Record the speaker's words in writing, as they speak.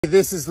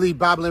This is Lee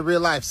Bible in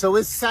Real Life. So we're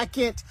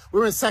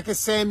in 2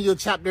 Samuel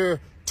chapter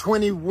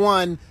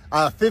 21,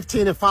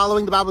 15 and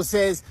following. The Bible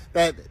says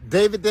that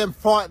David then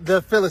fought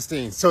the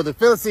Philistines. So the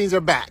Philistines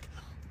are back.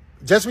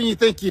 Just when you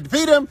think you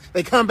defeat them,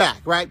 they come back,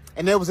 right?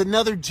 And there was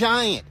another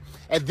giant.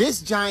 And this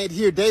giant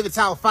here, David's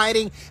out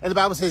fighting, and the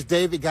Bible says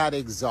David got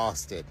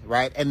exhausted,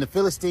 right? And the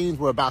Philistines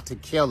were about to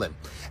kill him.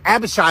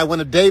 Abishai, one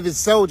of David's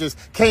soldiers,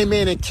 came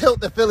in and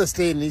killed the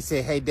Philistine, and he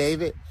said, "Hey,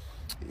 David,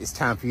 it's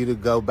time for you to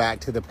go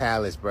back to the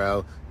palace,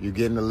 bro. You're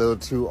getting a little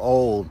too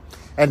old."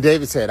 And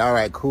David said, "All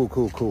right,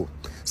 cool.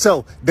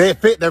 So they're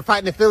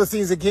fighting the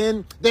Philistines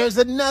again. There's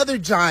another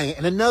giant,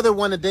 and another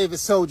one of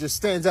David's soldiers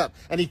stands up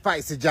and he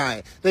fights the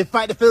giant. They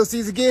fight the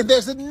Philistines again.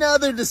 There's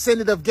another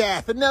descendant of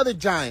Gath, another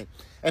giant,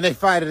 and they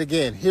fight it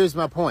again. Here's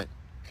my point.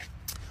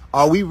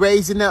 Are we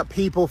raising up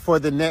people for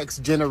the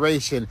next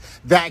generation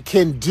that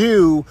can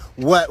do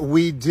what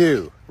we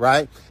do,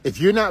 right? If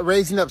you're not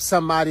raising up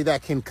somebody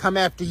that can come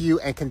after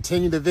you and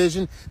continue the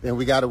vision, then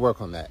we got to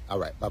work on that. All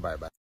right. Bye-bye.